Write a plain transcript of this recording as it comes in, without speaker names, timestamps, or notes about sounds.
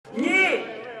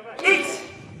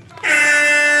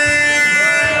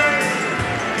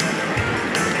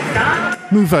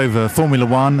Move over Formula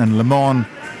One and Le Mans.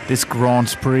 This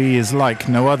Grand Prix is like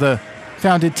no other.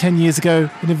 Founded 10 years ago,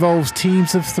 it involves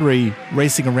teams of 3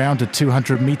 racing around a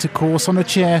 200-metre course on a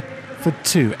chair for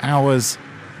 2 hours.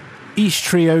 Each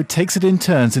trio takes it in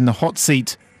turns in the hot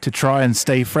seat to try and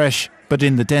stay fresh, but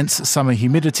in the dense summer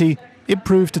humidity, it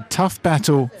proved a tough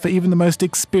battle for even the most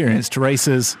experienced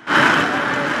racers.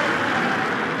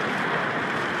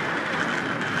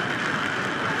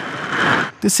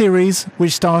 The series,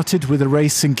 which started with a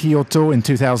race in Kyoto in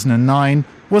 2009,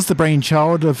 was the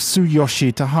brainchild of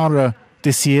Tsuyoshi Tahara.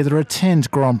 This year there are 10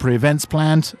 Grand Prix events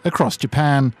planned across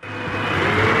Japan.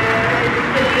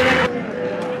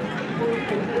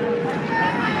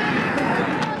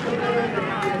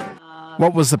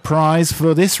 What was the prize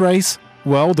for this race?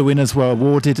 Well, the winners were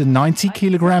awarded a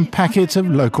 90-kilogram packet of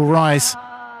local rice.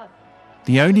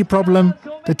 The only problem,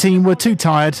 the team were too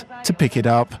tired to pick it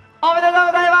up.